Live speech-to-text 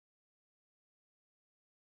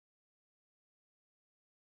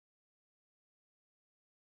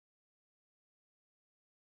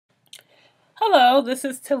Hello, this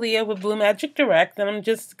is Talia with Blue Magic Direct, and I'm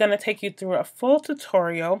just going to take you through a full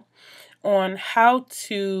tutorial on how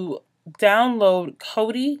to download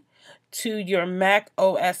Kodi to your Mac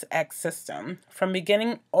OS X system from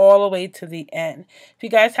beginning all the way to the end. If you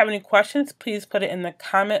guys have any questions, please put it in the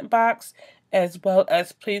comment box, as well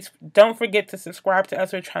as please don't forget to subscribe to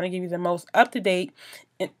us. We're trying to give you the most up-to-date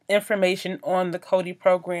information on the Kodi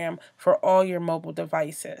program for all your mobile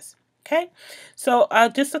devices. Okay, so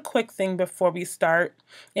just a quick thing before we start.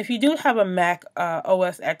 If you do have a Mac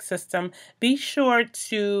OS X system, be sure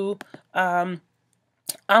to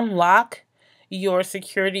unlock your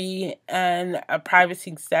security and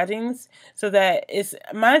privacy settings so that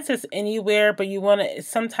mine says anywhere, but you want to,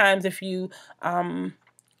 sometimes if you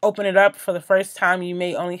open it up for the first time, you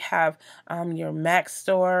may only have your Mac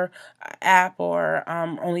Store app, or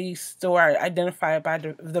only store identified by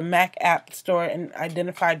the Mac App Store and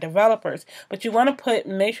identified developers. But you want to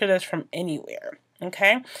make sure that's from anywhere.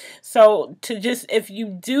 Okay, so if you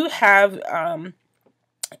do have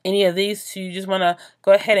any of these, so you just want to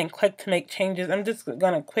go ahead and click to make changes. I'm just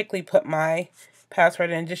going to quickly put my password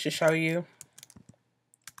in just to show you.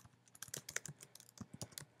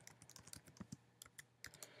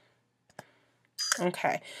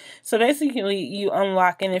 Okay, so basically you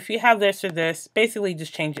unlock, and if you have this or this, basically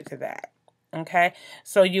just change it to that. Okay,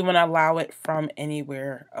 so you want to allow it from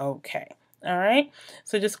anywhere. Okay, all right,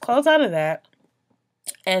 so just close out of that,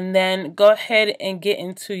 and then go ahead and get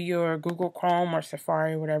into your Google Chrome or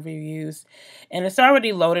Safari, whatever you use, and it's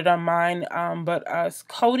already loaded on mine, but it's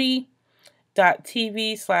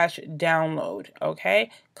Kodi.tv/download.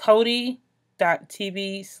 Okay,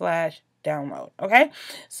 Kodi.tv/download. Okay,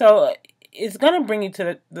 so it's going to bring you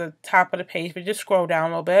to the top of the page, but just scroll down a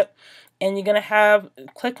little bit, and you're going to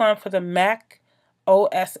click on for the Mac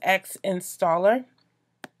OS X installer.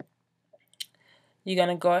 You're going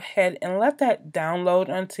to go ahead and let that download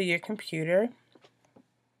onto your computer.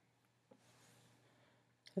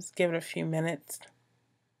 Just give it a few minutes.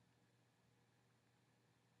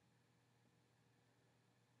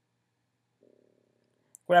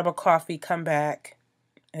 Grab a coffee, come back.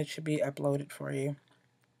 It should be uploaded for you.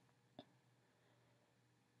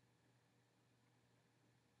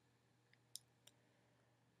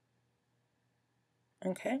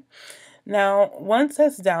 Okay, now once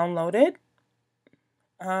that's downloaded,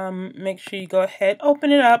 make sure you go ahead,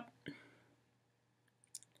 open it up,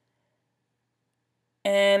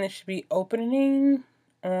 and it should be opening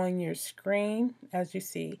on your screen as you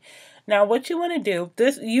see. Now what you want to do,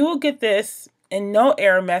 you will get this and no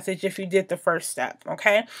error message if you did the first step.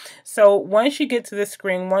 Okay, so once you get to the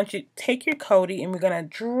screen, once you take your Kodi, and we're going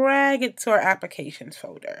to drag it to our applications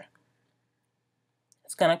folder.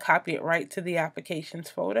 It's going to copy it right to the applications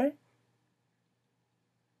folder.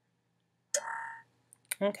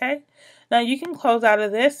 Okay, now you can close out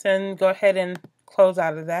of this and go ahead and close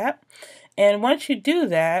out of that. And once you do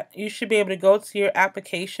that, you should be able to go to your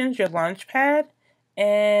applications, your Launchpad,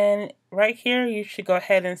 and right here you should go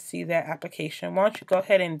ahead and see that application. Why don't you go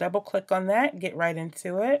ahead and double click on that, get right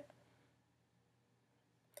into it.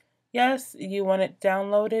 Yes, you want it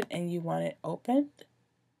downloaded and you want it opened.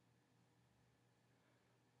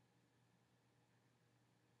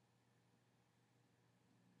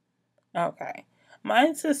 Okay,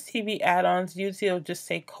 mine says TV add-ons. Usually it'll just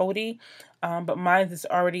say Kodi, but mine is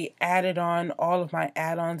already added on all of my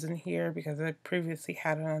add-ons in here because I previously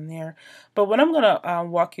had it on there. But what I'm going to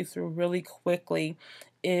walk you through really quickly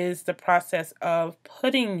is the process of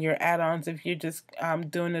putting your add-ons if you're just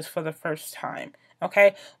doing this for the first time.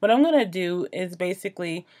 Okay, what I'm going to do is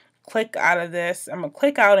basically click out of this. I'm going to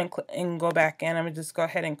click out and go back in. I'm going to just go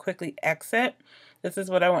ahead and quickly exit. This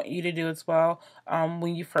is what I want you to do as well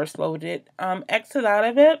when you first load it. Exit out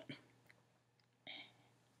of it.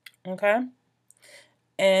 Okay.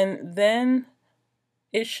 And then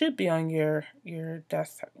it should be on your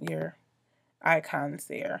desktop, your icons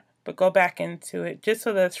there. But go back into it just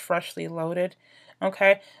so that it's freshly loaded.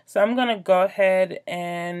 Okay. So I'm going to go ahead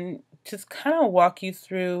and just kind of walk you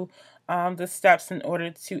through the steps in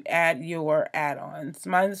order to add your add-ons.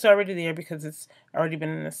 Mine's already there because it's already been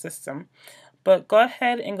in the system. But go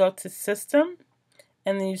ahead and go to System,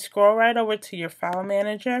 and then you scroll right over to your File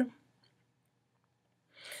Manager.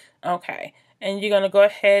 Okay, and you're going to go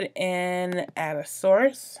ahead and add a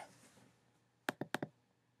source.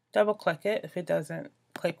 Double click it if it doesn't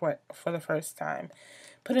click right for the first time.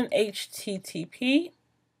 Put in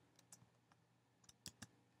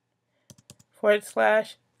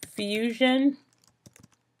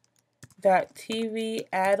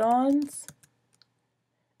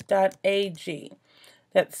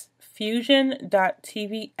That's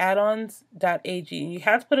fusion.tvaddons.ag. You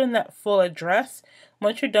have to put in that full address.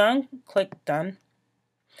 Once you're done, click done.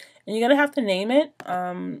 And you're going to have to name it.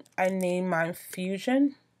 I name mine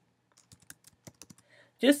Fusion,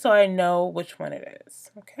 just so I know which one it is.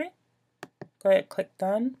 Okay. Go ahead, click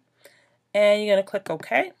done. And you're going to click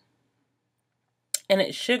OK. And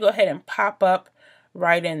it should go ahead and pop up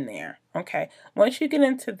right in there. Okay. Once you get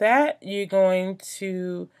into that, you're going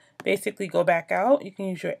to basically go back out. You can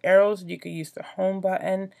use your arrows. You can use the home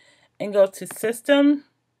button and go to System.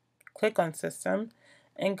 Click on System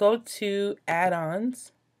and go to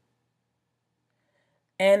Add-ons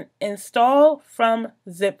and install from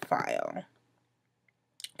zip file.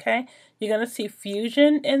 Okay, you're going to see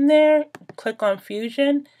Fusion in there. Click on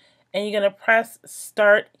Fusion and you're going to press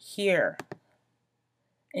Start Here.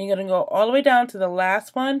 And you're going to go all the way down to the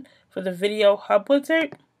last one for the Video Hub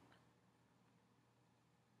Wizard.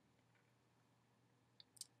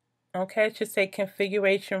 Okay, it should say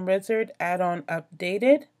Configuration Wizard Add-on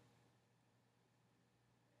Updated.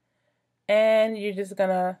 And you're just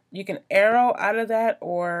gonna, you can arrow out of that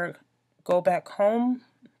or go back home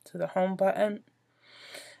to the home button.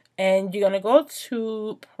 And you're gonna go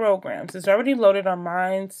to Programs. It's already loaded on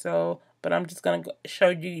mine, so, but I'm just gonna show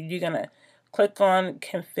you, you're gonna click on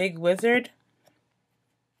Config Wizard.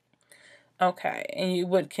 Okay, and you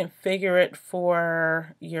would configure it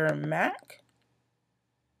for your Mac.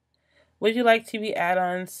 Would you like TV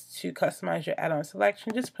add-ons to customize your add-on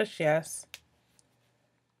selection? Just push yes.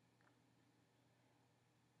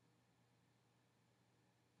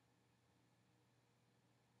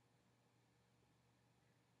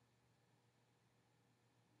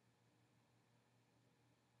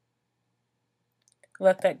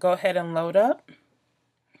 Let that go ahead and load up.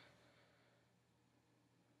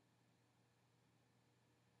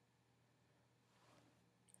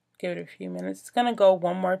 Give it a few minutes. It's going to go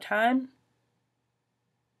one more time.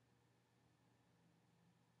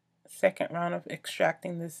 Second round of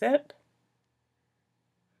extracting the zip.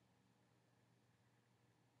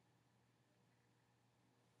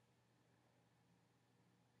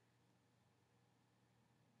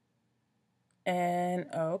 And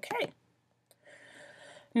okay.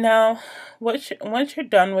 Now, once you're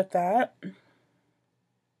done with that,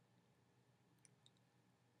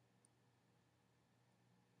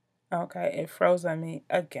 okay, it froze on me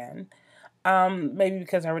again. Maybe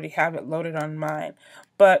because I already have it loaded on mine.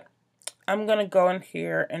 But I'm going to go in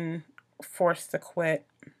here and force to quit.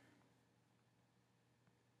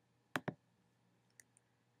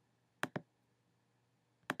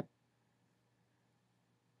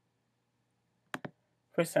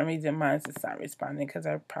 For some reason, mine's just not responding because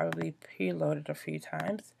I probably preloaded a few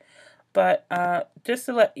times. But just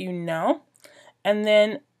to let you know. And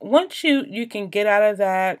then once you can get out of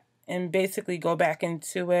that and basically go back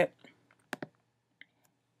into it,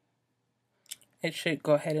 it should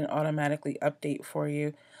go ahead and automatically update for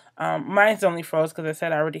you. Mine's only froze because I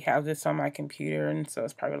said I already have this on my computer, and so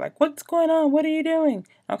it's probably like, what's going on? What are you doing?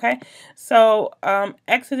 Okay, so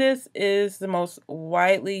Exodus is the most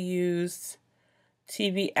widely used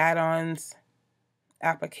TV add-ons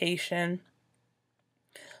application.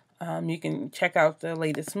 You can check out the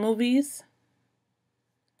latest movies.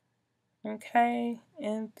 Okay,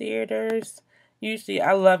 in theaters. Usually,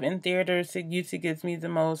 I love in theaters. It usually gives me the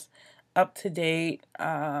most up-to-date,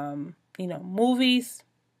 movies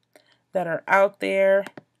that are out there,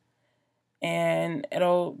 and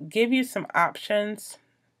it'll give you some options.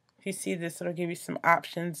 If you see this, it'll give you some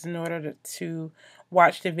options in order to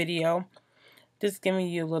watch the video. Just giving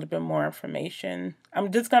you a little bit more information.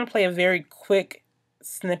 I'm just going to play a very quick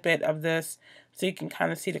snippet of this so you can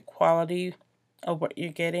kind of see the quality of what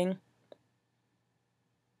you're getting.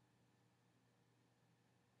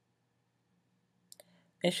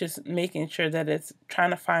 It's just making sure that it's trying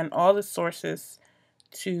to find all the sources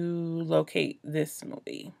to locate this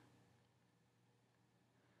movie.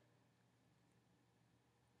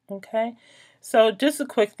 Okay, so just a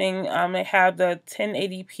quick thing, they have the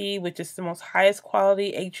 1080p, which is the most highest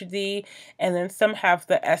quality HD, and then some have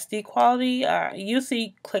the SD quality.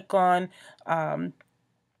 Usually click on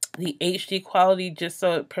the HD quality just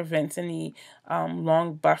so it prevents any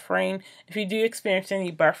long buffering. If you do experience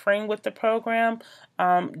any buffering with the program,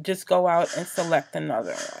 just go out and select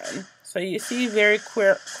another one. So you see very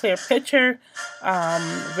clear picture,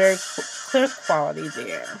 very clear quality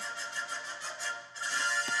there.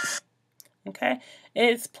 Okay. Okay,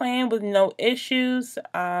 it's playing with no issues.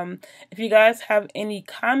 If you guys have any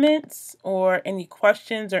comments or any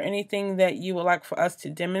questions or anything that you would like for us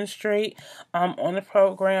to demonstrate on the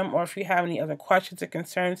program, or if you have any other questions or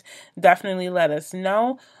concerns, definitely let us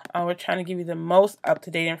know. We're trying to give you the most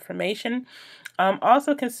up-to-date information.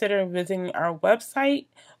 Also consider visiting our website,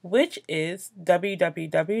 which is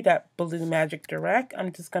www.bluemagicdirect.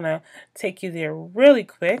 I'm just going to take you there really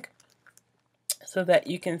quick so that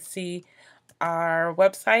you can see our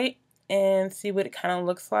website and see what it kind of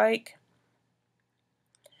looks like.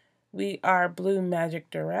 We are Blue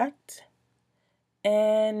Magic Direct,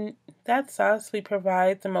 and that's us. We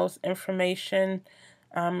provide the most information,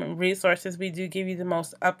 resources. We do give you the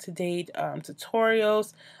most up-to-date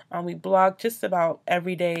tutorials. We blog just about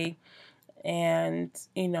every day, and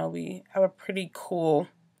you know, we have a pretty cool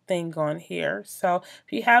thing on here. So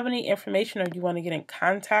if you have any information or you want to get in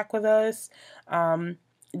contact with us,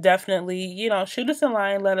 definitely, you know, shoot us a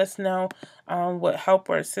line. Let us know what help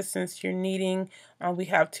or assistance you're needing. We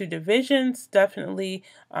have 2 divisions. Definitely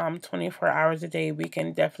 24 hours a day. We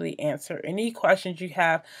can definitely answer any questions you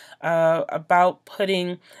have about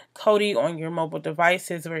putting Kodi on your mobile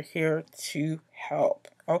devices. We're here to help.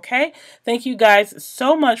 Okay, thank you guys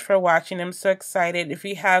so much for watching. I'm so excited. If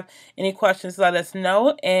you have any questions, let us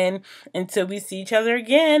know. And until we see each other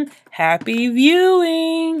again, happy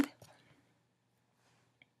viewing.